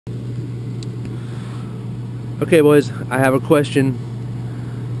Okay boys, I have a question.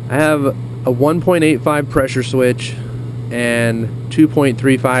 I have a 1.85 pressure switch and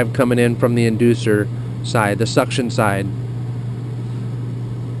 2.35 coming in from the inducer side, the suction side.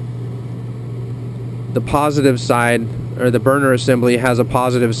 The positive side, or the burner assembly, has a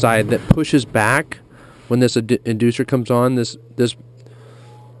positive side that pushes back when this inducer comes on. This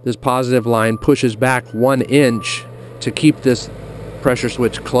positive line pushes back 1 inch to keep this pressure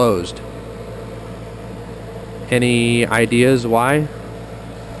switch closed. Any ideas why?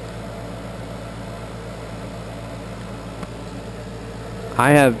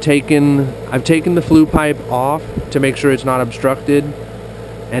 I've taken the flue pipe off to make sure it's not obstructed,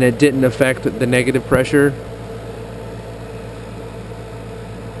 and it didn't affect the negative pressure.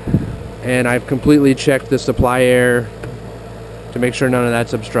 And I've completely checked the supply air to make sure none of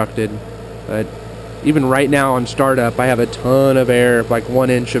that's obstructed. But even right now on startup, I have a ton of air, like 1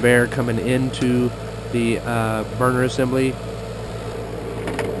 inch of air coming into the burner assembly.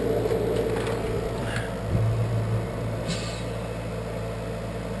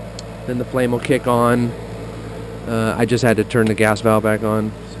 Then the flame will kick on. I just had to turn the gas valve back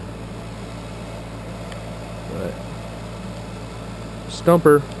on. But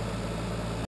Stumper.